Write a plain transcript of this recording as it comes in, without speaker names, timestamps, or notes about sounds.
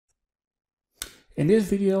In this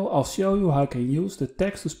video, I'll show you how you can use the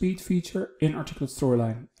text-to-speech feature in Articulate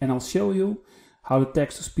Storyline. And I'll show you how the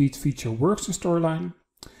text-to-speech feature works in Storyline,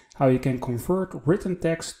 how you can convert written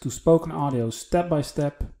text to spoken audio step by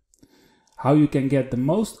step, how you can get the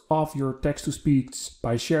most of your text-to-speech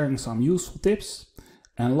by sharing some useful tips,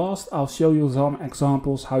 and last, I'll show you some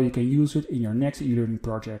examples how you can use it in your next e-learning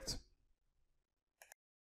project.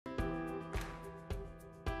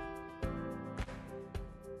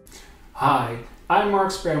 Hi, I'm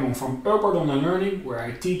Spermon from Online Learning, where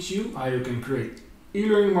I teach you how you can create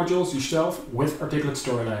e-learning modules yourself with Articulate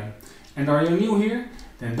Storyline. And are you new here?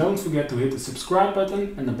 Then don't forget to hit the subscribe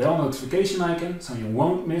button and the bell notification icon so you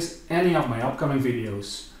won't miss any of my upcoming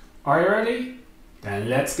videos. Are you ready? Then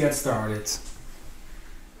let's get started.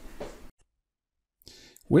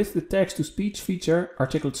 With the text-to-speech feature,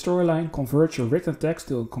 Articulate Storyline converts your written text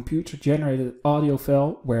to a computer-generated audio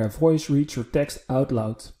file where a voice reads your text out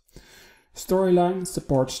loud. Storyline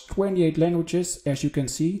supports 28 languages, as you can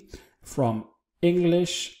see, from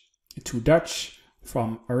English to Dutch,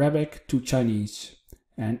 from Arabic to Chinese.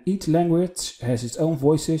 And each language has its own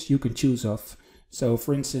voices you can choose of. So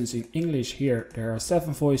for instance, in English here there are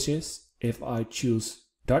 7 voices. If I choose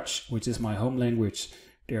Dutch, which is my home language,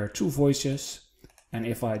 there are 2 voices. And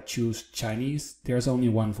if I choose Chinese, there's only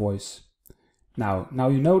 1 voice. Now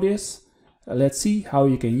you know this. Let's see how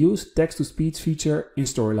you can use text-to-speech feature in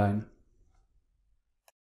Storyline.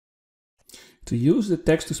 To use the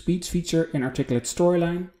text-to-speech feature in Articulate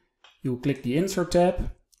Storyline, you'll click the Insert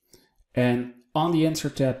tab, and on the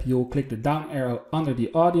Insert tab you'll click the down arrow under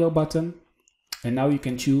the Audio button, and now you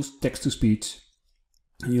can choose Text-to-Speech.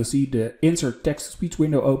 And you'll see the Insert Text-to-Speech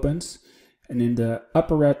window opens, and in the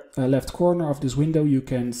upper left corner of this window you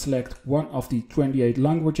can select one of the 28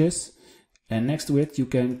 languages, and next to it you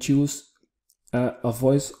can choose a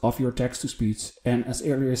voice of your text-to-speech. And as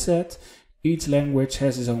earlier said, each language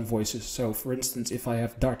has its own voices. So for instance, if I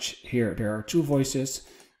have Dutch here, there are 2 voices.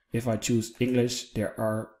 If I choose English, there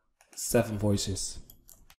are 7 voices.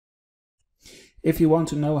 If you want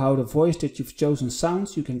to know how the voice that you've chosen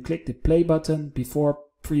sounds, you can click the play button before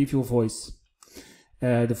preview voice.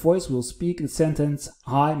 The voice will speak the sentence,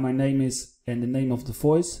 "Hi, my name is," and the name of the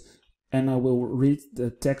voice, and I will read the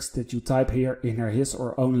text that you type here in his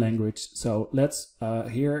or own language. So let's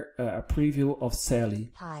hear a preview of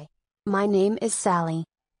Sally. Hi. My name is Sally.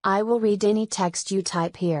 I will read any text you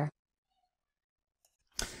type here.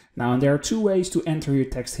 Now, there are 2 ways to enter your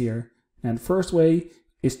text here. And the first way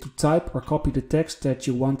is to type or copy the text that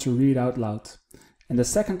you want to read out loud. And the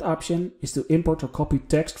second option is to import or copy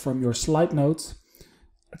text from your slide notes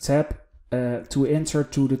tab to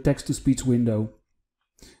insert to the text-to-speech window.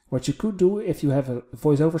 What you could do if you have a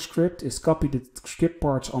voiceover script is copy the script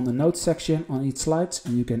parts on the notes section on each slide,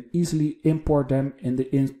 and you can easily import them in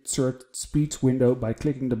the insert speech window by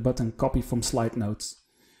clicking the button copy from slide notes.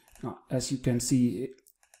 Now, as you can see,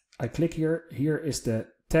 I click here. Here is the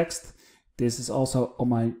text. This is also on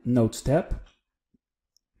my notes tab.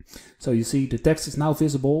 So you see the text is now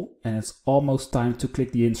visible, and it's almost time to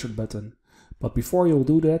click the insert button. But before you'll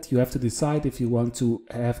do that, you have to decide if you want to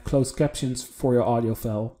have closed captions for your audio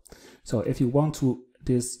file. So if you want to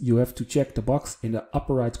this, you have to check the box in the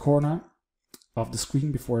upper right corner of the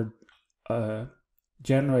screen before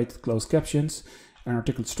generate closed captions, and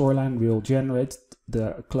Articulate Storyline will generate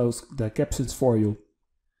the captions for you.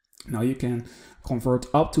 Now you can convert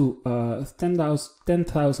up to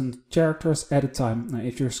 10,000 characters at a time. Now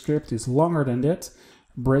if your script is longer than that,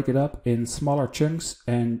 break it up in smaller chunks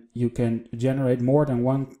and you can generate more than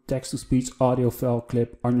 1 text-to-speech audio file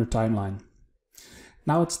clip on your timeline.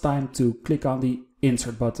 Now it's time to click on the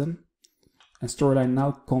Insert button, and Storyline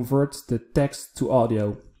now converts the text to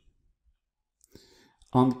audio.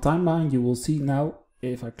 On the timeline you will see now,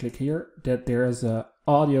 if I click here, that there is an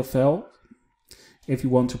audio file. If you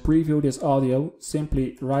want to preview this audio,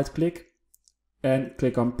 simply right click and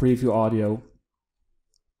click on Preview Audio.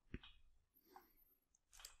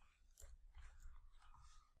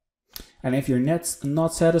 And if you're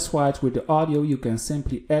not satisfied with the audio, you can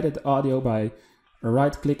simply edit the audio by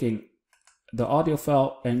right-clicking the audio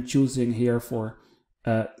file and choosing here for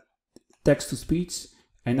text-to-speech.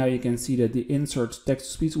 And now you can see that the Insert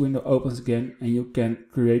Text-to-Speech window opens again, and you can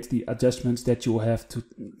create the adjustments that you will have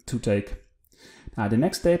to take. Now the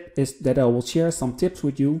next step is that I will share some tips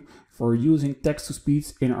with you for using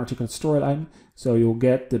text-to-speech in Articulate Storyline, so you'll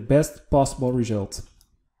get the best possible result.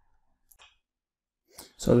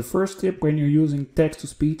 So the first tip when you're using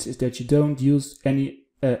text-to-speech is that you don't use any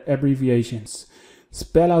abbreviations.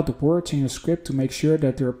 Spell out the words in your script to make sure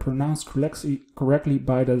that they're pronounced correctly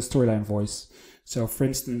by the Storyline voice. So for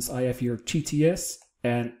instance, I have here GTS,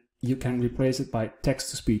 and you can replace it by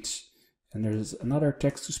text-to-speech. And there's another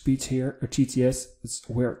text-to-speech here, a TTS, it's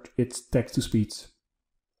where it's text-to-speech.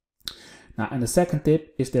 Now, and the second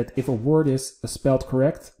tip is that if a word is spelled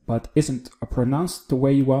correct, but isn't pronounced the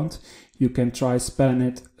way you want, you can try spelling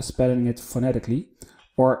it phonetically,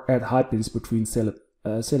 or add hyphens between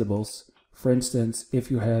syllables. For instance, if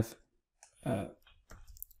you have,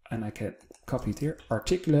 and I can copy it here,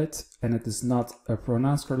 articulate, and it is not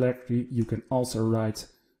pronounced correctly, you can also write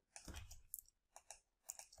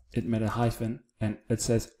it with a hyphen, and it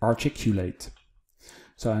says articulate.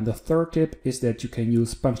 So, and the third tip is that you can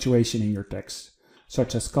use punctuation in your text,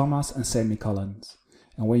 such as commas and semicolons.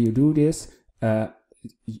 And when you do this,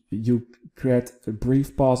 you create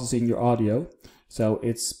brief pauses in your audio, so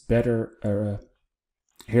it's better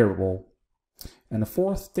hearable. And the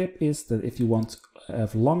fourth tip is that if you want to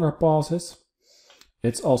have longer pauses,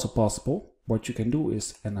 it's also possible. What you can do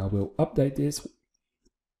is, and I will update this,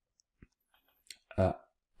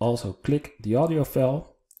 also click the audio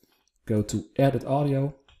file, go to edit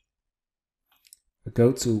audio,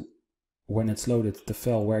 go to, when it's loaded, the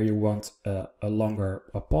file where you want a longer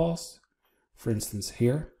pause, for instance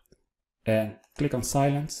here, and click on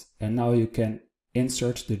silence, and now you can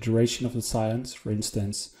insert the duration of the silence, for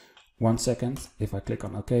instance 1 second. If I click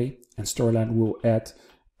on OK, and Storyline will add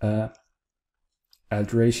a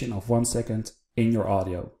duration of 1 second in your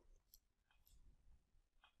audio.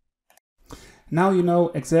 Now you know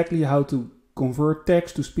exactly how to convert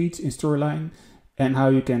text to speech in Storyline and how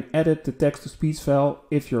you can edit the text to speech file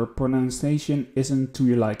if your pronunciation isn't to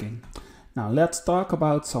your liking. Now let's talk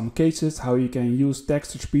about some cases how you can use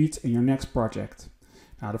text to speech in your next project.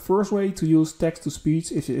 Now the first way to use text to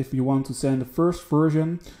speech is if you want to send the first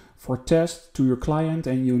version for test to your client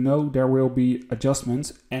and you know there will be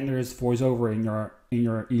adjustments and there is voiceover in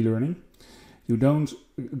your e-learning. You don't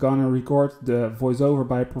gonna record the voiceover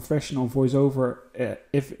by a professional voiceover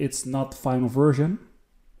if it's not the final version.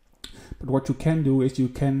 But what you can do is you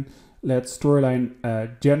can let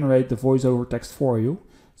Storyline generate the voiceover text for you.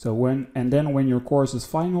 So when your course is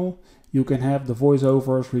final, you can have the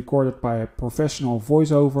voiceovers recorded by a professional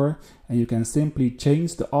voiceover, and you can simply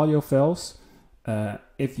change the audio files.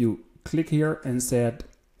 If you click here and set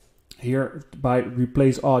here by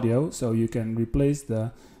replace audio, so you can replace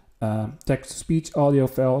the text-to-speech audio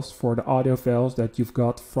files for the audio files that you've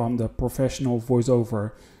got from the professional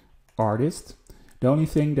voiceover artist. The only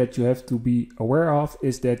thing that you have to be aware of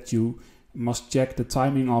is that you must check the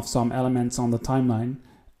timing of some elements on the timeline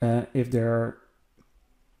if they're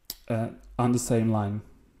on the same line.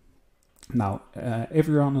 Now, if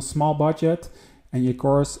you're on a small budget and your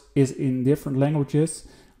course is in different languages,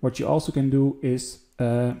 what you also can do is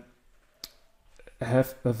have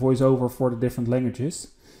a voiceover for the different languages.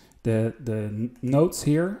 The notes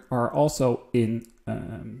here are also in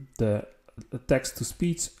the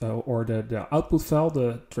text-to-speech or the output file,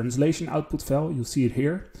 the translation output file. You see it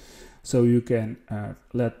here. So you can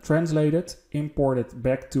translate it, import it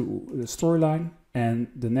back to the Storyline, and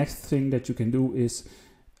the next thing that you can do is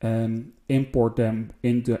import them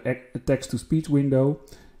into a text-to-speech window,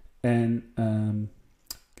 and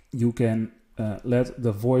you can let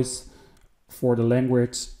the voice for the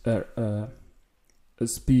language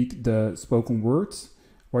speak the spoken words.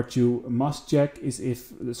 What you must check is if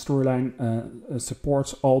the Storyline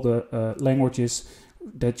supports all the languages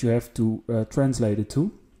that you have to translate it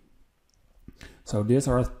to. So these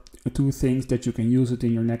are two things that you can use it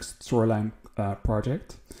in your next Storyline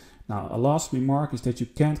project. Now, a last remark is that you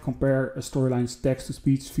can't compare a Storyline's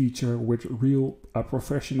text-to-speech feature with real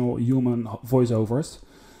professional human voiceovers.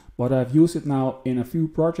 But I've used it now in a few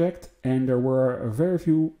projects and there were very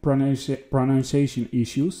few pronunciation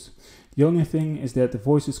issues. The only thing is that the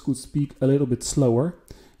voices could speak a little bit slower.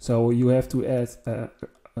 So you have to add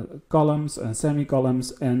columns and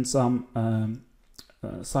semicolons and some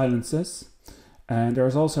silences. And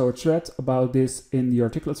there's also a thread about this in the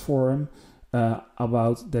Articulates forum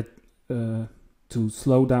about that to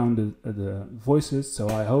slow down the voices. So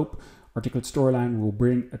I hope Articulate Storyline will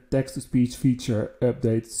bring a text-to-speech feature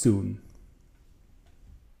update soon.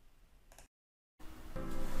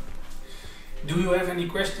 Do you have any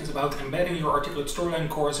questions about embedding your Articulate Storyline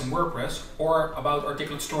course in WordPress or about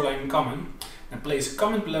Articulate Storyline in Common? Then place a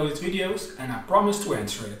comment below these videos and I promise to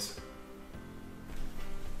answer it.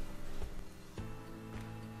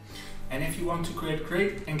 And if you want to create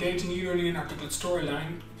great engaging e-learning in Articulate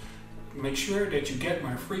Storyline, make sure that you get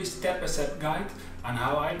my free step-by-step guide on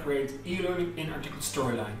how I create e-learning in Articulate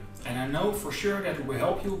Storyline. And I know for sure that it will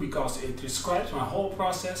help you because it describes my whole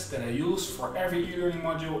process that I use for every e-learning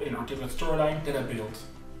module in Articulate Storyline that I build.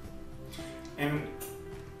 And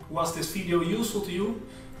was this video useful to you?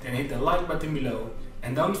 then hit the like button below.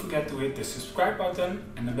 And don't forget to hit the subscribe button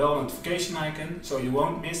and the bell notification icon so you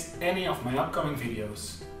won't miss any of my upcoming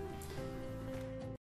videos.